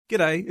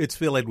G'day, it's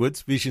Phil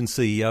Edwards, Vision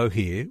CEO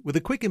here, with a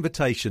quick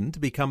invitation to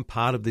become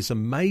part of this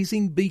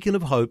amazing beacon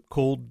of hope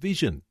called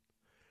Vision.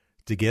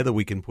 Together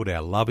we can put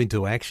our love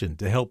into action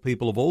to help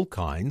people of all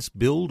kinds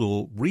build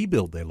or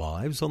rebuild their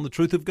lives on the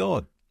truth of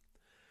God.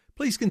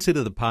 Please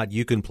consider the part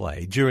you can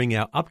play during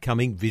our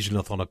upcoming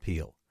Visionathon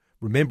appeal,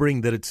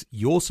 remembering that it's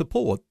your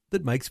support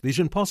that makes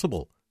Vision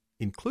possible,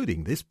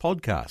 including this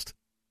podcast.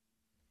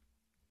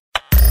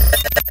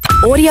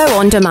 Audio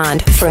on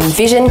demand from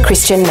Vision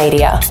Christian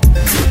Media.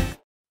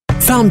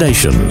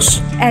 Foundations.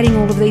 Adding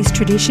all of these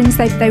traditions,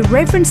 they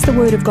reverence the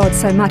Word of God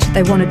so much that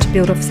they wanted to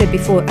build, I've said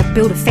before,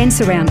 build a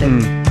fence around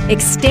it.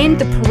 Extend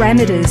the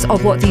parameters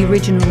of what the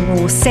original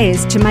law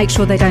says to make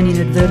sure they don't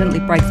inadvertently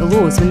break the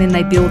laws, and then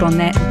they build on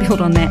that,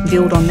 build on that,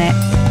 build on that.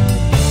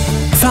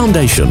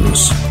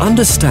 Foundations.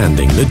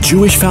 Understanding the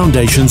Jewish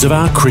foundations of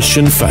our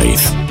Christian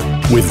faith.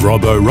 With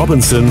Robbo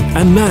Robinson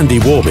and Mandy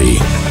Warby.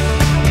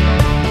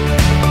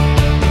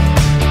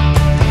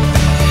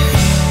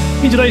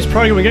 In today's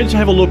program, we're going to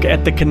have a look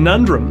at the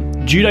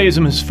conundrum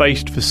Judaism has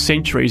faced for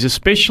centuries,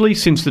 especially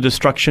since the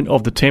destruction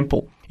of the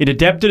temple. It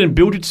adapted and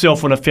built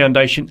itself on a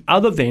foundation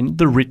other than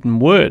the written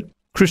word.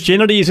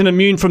 Christianity isn't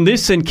immune from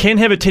this and can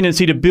have a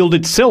tendency to build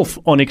itself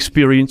on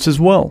experience as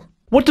well.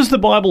 What does the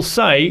Bible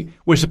say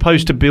we're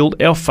supposed to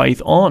build our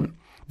faith on?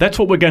 That's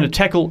what we're going to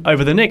tackle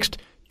over the next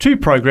 2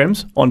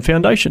 programs on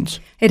foundations.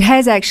 It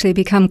has actually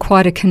become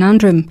quite a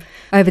conundrum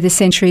over the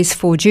centuries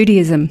for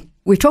Judaism.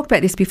 We've talked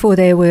about this before.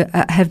 There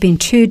have been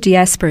 2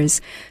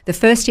 diasporas. The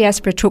first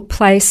diaspora took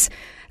place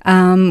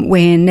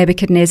when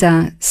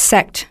Nebuchadnezzar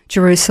sacked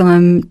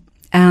Jerusalem,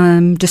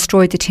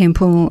 destroyed the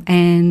temple,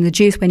 and the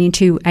Jews went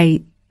into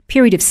a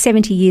period of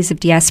 70 years of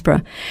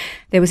diaspora.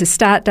 There was a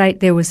start date,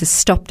 there was a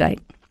stop date.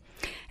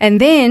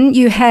 And then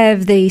you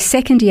have the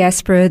second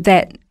diaspora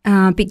that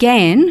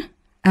began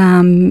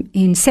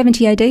in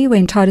 70 AD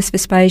when Titus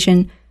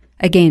Vespasian,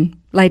 again,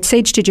 laid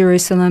siege to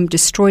Jerusalem,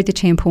 destroyed the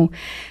temple,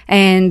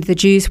 and the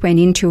Jews went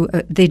into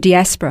the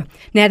diaspora.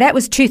 Now, that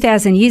was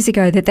 2,000 years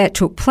ago that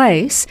took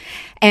place,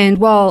 and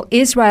while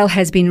Israel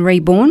has been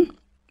reborn,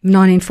 May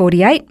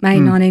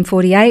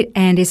 1948,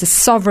 and is a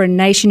sovereign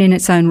nation in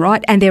its own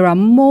right, and there are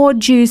more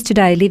Jews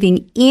today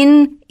living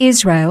in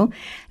Israel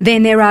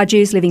than there are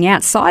Jews living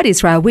outside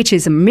Israel, which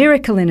is a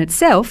miracle in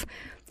itself,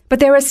 but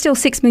there are still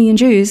 6 million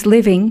Jews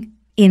living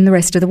in the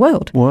rest of the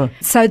world. Wow.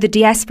 So the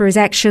diaspora is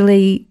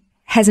actually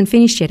hasn't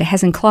finished yet. It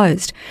hasn't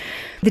closed.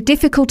 The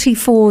difficulty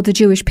for the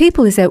Jewish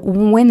people is that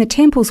when the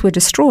temples were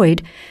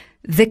destroyed,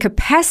 the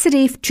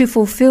capacity to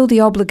fulfill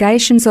the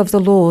obligations of the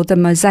law, the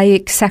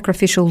Mosaic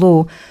sacrificial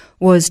law,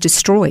 was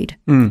destroyed.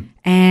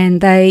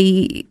 And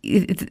they,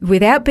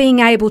 without being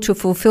able to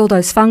fulfill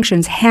those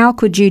functions, how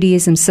could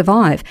Judaism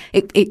survive?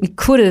 It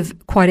could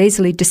have quite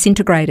easily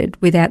disintegrated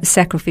without the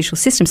sacrificial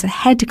system. So they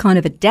had to kind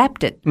of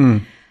adapt it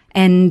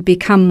and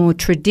become more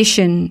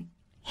tradition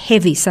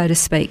heavy, so to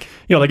speak.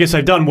 Yeah, well, I guess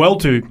they've done well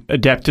to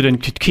adapt it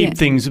and keep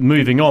things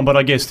moving on, but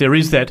I guess there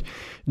is that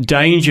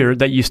danger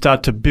that you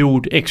start to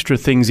build extra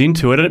things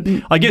into it.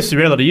 And I guess the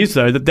reality is,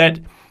 though, that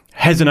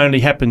hasn't only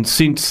happened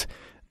since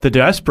the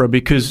diaspora,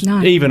 because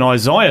even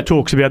Isaiah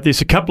talks about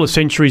this a couple of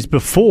centuries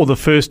before the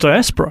first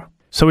diaspora.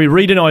 So we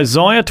read in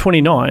Isaiah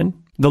 29,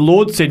 the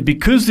Lord said,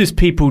 "Because this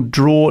people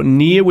draw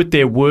near with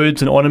their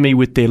words and honour me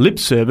with their lip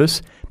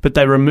service, but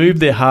they remove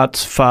their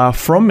hearts far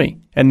from me,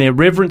 and their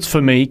reverence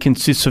for me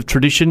consists of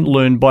tradition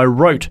learned by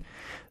rote.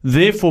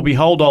 Therefore,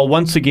 behold, I'll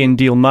once again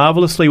deal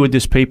marvellously with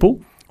this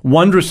people,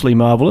 wondrously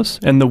marvellous,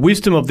 and the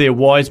wisdom of their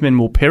wise men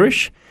will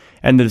perish,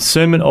 and the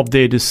discernment of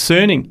their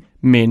discerning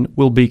men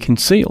will be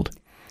concealed."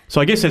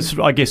 So I guess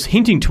that's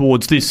hinting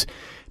towards this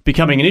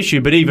becoming an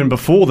issue, but even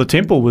before the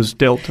temple was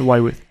dealt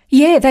away with.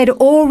 Yeah, they'd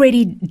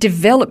already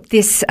developed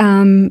this,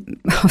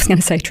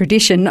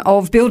 tradition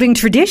of building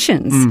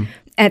traditions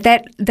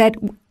that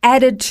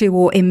added to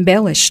or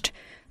embellished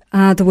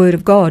the Word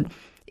of God.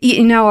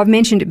 You know, I've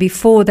mentioned it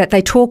before that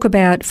they talk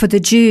about, for the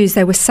Jews,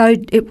 they were so.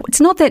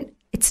 It's not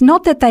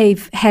that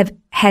they've have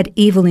had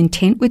evil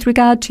intent with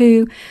regard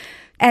to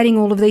adding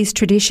all of these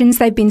traditions.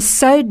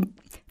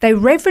 They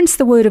reverence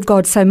the Word of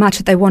God so much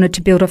that they wanted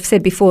to build, I've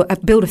said before,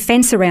 build a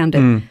fence around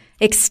it.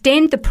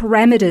 Extend the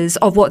parameters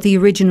of what the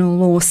original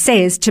law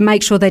says to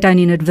make sure they don't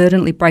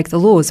inadvertently break the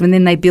laws, and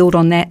then they build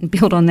on that and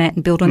build on that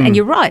and build on that. And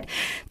you're right,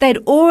 they'd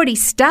already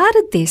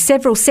started this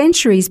several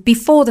centuries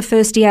before the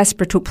first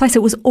diaspora took place.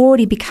 It was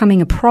already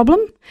becoming a problem.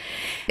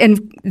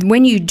 And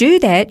when you do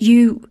that,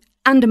 you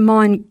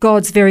undermine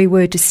God's very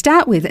word to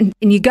start with. And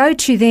you go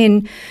to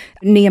then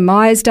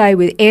Nehemiah's day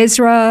with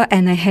Ezra,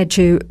 and they had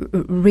to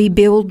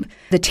rebuild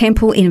the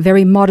temple in a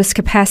very modest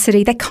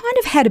capacity. They kind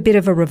of had a bit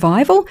of a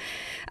revival.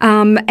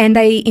 And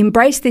they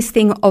embraced this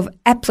thing of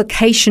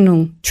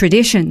applicational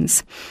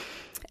traditions.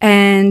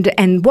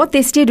 And what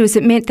this did was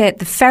it meant that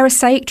the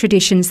Pharisaic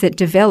traditions that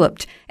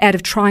developed out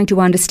of trying to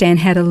understand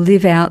how to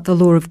live out the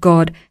law of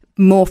God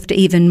morphed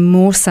even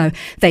more so.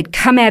 They'd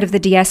come out of the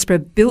diaspora,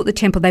 built the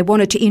temple. They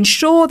wanted to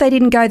ensure they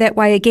didn't go that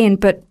way again,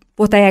 but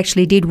what they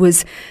actually did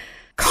was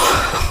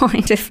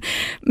kind of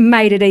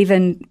made it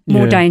even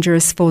more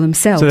dangerous for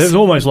themselves. So there's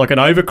almost like an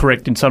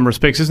overcorrect in some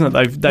respects, isn't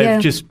it?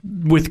 They've just,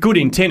 with good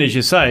intent, as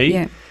you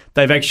say,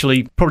 they've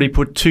actually probably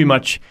put too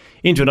much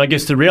into it. And I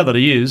guess the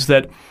reality is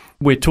that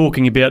we're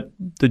talking about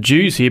the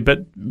Jews here,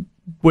 but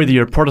whether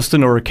you're a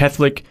Protestant or a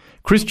Catholic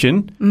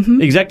Christian,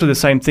 exactly the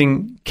same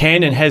thing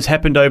can and has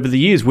happened over the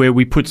years, where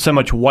we put so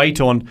much weight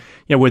on,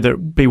 whether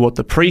it be what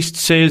the priest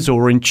says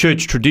or in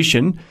church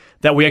tradition,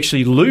 that we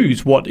actually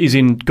lose what is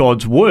in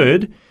God's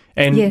word,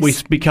 and we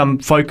become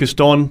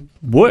focused on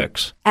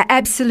works.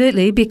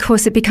 Absolutely,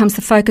 because it becomes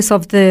the focus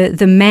of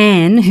the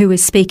man who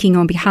is speaking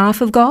on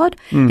behalf of God.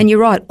 And you're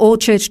right, all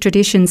church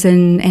traditions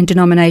and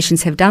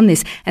denominations have done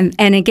this.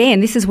 And again,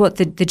 this is what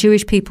the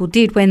Jewish people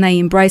did when they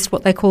embraced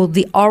what they called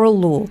the oral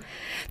law.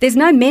 There's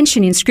no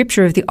mention in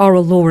Scripture of the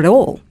oral law at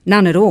all,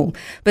 none at all.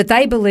 But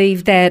they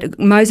believed that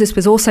Moses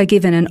was also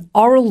given an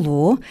oral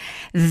law.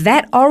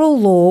 That oral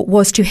law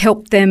was to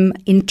help them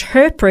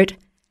interpret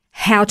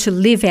how to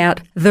live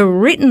out the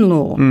written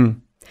law.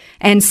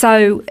 And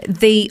so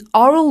the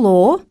oral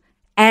law,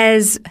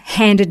 as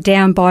handed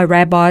down by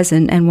rabbis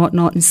and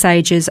whatnot and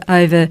sages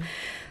over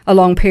a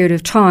long period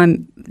of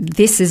time,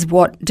 this is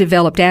what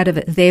developed out of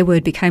it. Their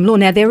word became law.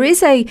 Now, there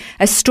is a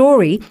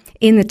story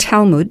in the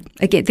Talmud.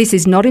 Again, this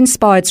is not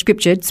inspired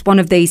scripture. It's one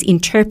of these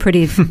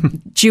interpretive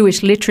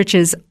Jewish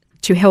literatures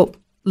to help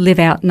live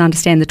out and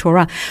understand the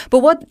Torah. But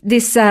what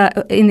this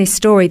in this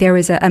story, there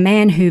is a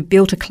man who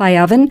built a clay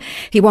oven.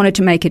 He wanted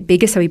to make it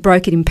bigger, so he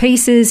broke it in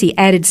pieces. He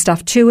added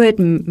stuff to it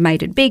and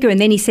made it bigger. And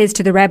then he says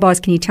to the rabbis,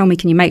 can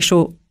you make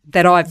sure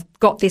that I've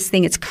got this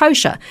thing, it's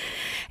kosher?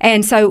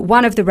 And so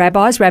one of the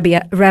rabbis,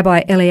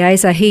 Rabbi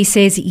Eliezer, he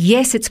says,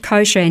 yes, it's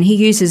kosher. And he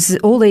uses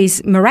all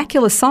these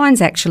miraculous signs,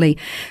 actually,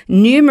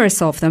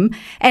 numerous of them.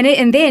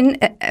 And then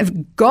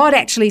God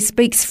actually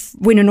speaks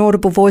in an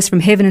audible voice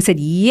from heaven and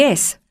said,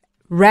 yes,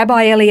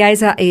 Rabbi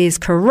Eliezer is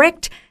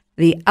correct.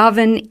 The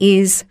oven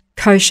is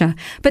kosher.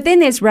 But then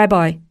there's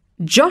Rabbi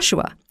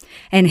Joshua,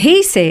 and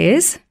he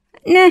says,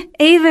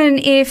 even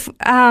if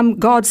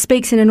God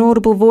speaks in an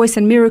audible voice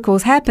and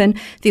miracles happen,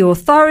 the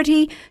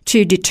authority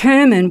to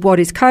determine what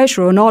is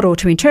kosher or not, or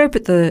to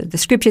interpret the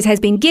scriptures,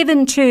 has been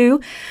given to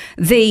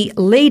the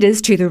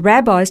leaders, to the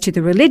rabbis, to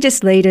the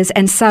religious leaders,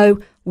 and so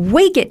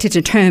we get to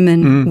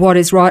determine what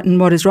is right and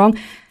what is wrong.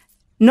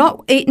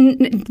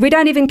 We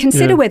don't even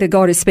consider whether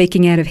God is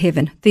speaking out of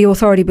heaven. The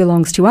authority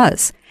belongs to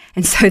us.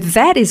 And so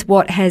that is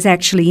what has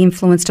actually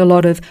influenced a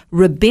lot of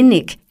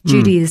rabbinic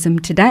Judaism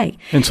today.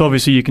 And so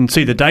obviously you can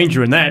see the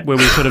danger in that, where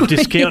we sort of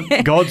discount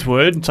God's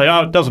word and say,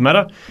 it doesn't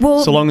matter,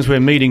 so long as we're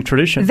meeting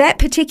tradition. That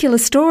particular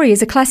story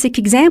is a classic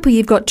example.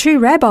 You've got two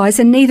rabbis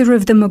and neither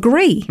of them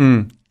agree.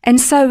 And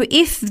so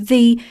if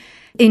the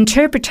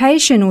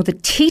interpretation or the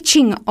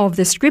teaching of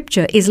the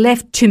scripture is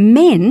left to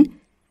men,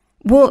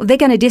 well, they're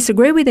going to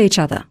disagree with each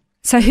other.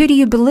 So who do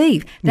you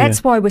believe?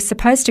 That's why we're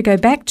supposed to go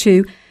back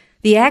to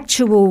the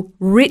actual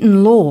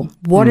written law.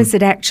 What does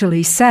it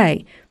actually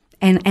say?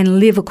 And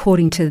live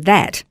according to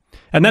that.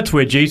 And that's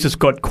where Jesus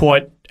got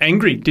quite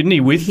angry, didn't he,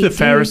 with the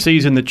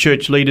Pharisees and the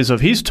church leaders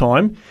of his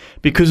time,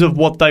 because of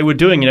what they were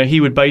doing. He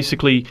would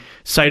basically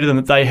say to them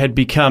that they had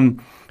become,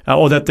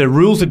 or that their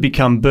rules had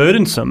become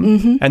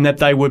burdensome, and that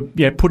they were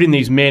putting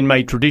these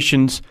man-made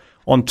traditions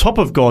on top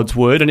of God's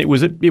word, and it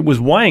was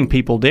weighing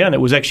people down. It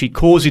was actually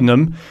causing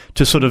them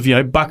to sort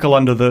of buckle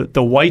under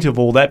the weight of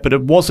all that, but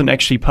it wasn't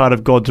actually part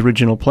of God's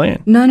original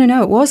plan.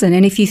 No, it wasn't.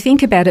 And if you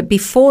think about it,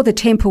 before the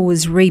temple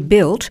was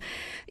rebuilt,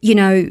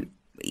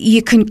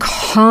 you can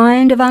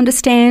kind of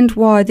understand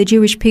why the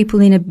Jewish people,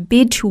 in a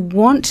bid to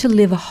want to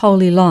live a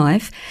holy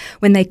life,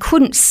 when they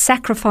couldn't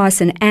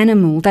sacrifice an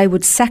animal, they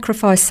would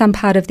sacrifice some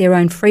part of their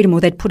own freedom,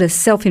 or they'd put a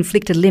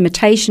self-inflicted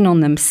limitation on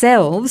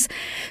themselves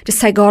to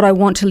say, God, I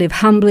want to live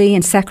humbly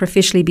and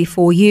sacrificially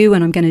before you,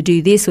 and I'm going to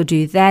do this or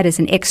do that as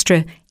an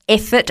extra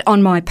effort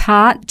on my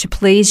part to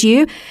please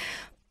you.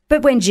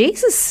 But when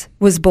Jesus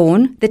was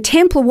born, the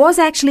temple was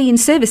actually in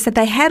service, that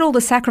they had all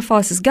the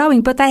sacrifices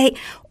going, but they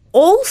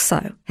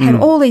also had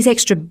all these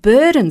extra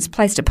burdens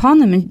placed upon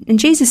them. And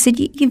Jesus said,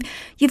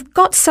 you've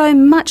got so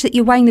much that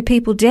you're weighing the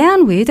people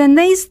down with, and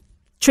these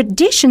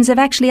traditions have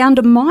actually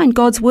undermined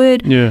God's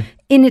word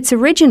in its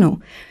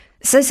original.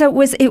 So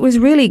it was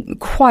really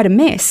quite a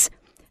mess.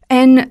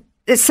 And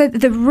so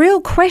the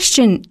real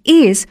question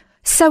is,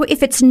 so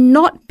if it's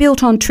not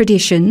built on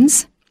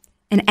traditions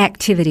and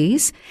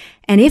activities,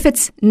 and if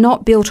it's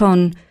not built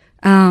on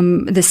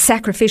the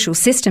sacrificial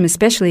system,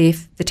 especially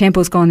if the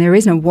temple's gone, there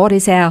is no, what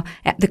is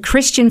the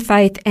Christian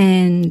faith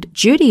and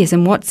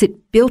Judaism, what's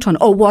it built on,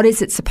 or what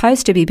is it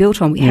supposed to be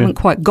built on? We haven't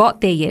quite got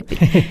there yet, but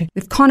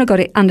we've kind of got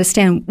to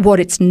understand what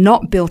it's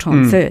not built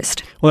on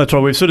first. Well, that's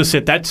right. We've sort of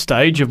set that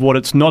stage of what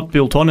it's not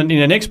built on, and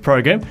in our next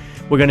program,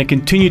 we're going to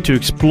continue to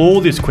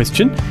explore this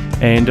question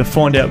and to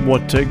find out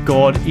what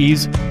God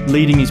is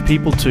leading his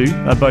people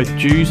to, both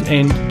Jews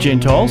and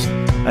Gentiles,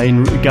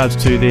 in regards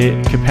to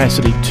their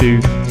capacity to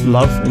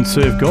love and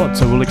serve God.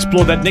 So we'll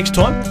explore that next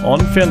time on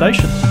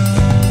Foundations.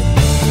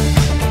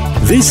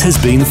 This has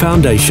been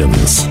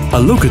Foundations, a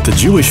look at the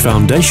Jewish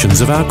foundations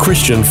of our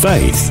Christian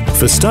faith.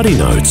 For study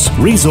notes,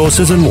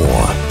 resources and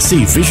more,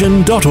 see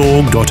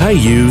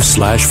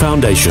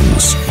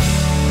vision.org.au/foundations.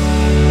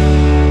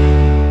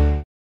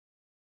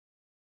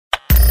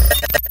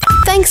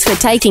 Thanks for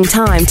taking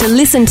time to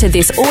listen to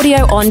this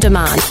audio on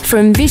demand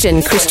from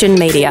Vision Christian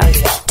Media.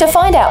 To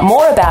find out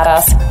more about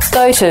us,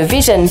 go to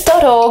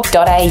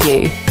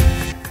vision.org.au.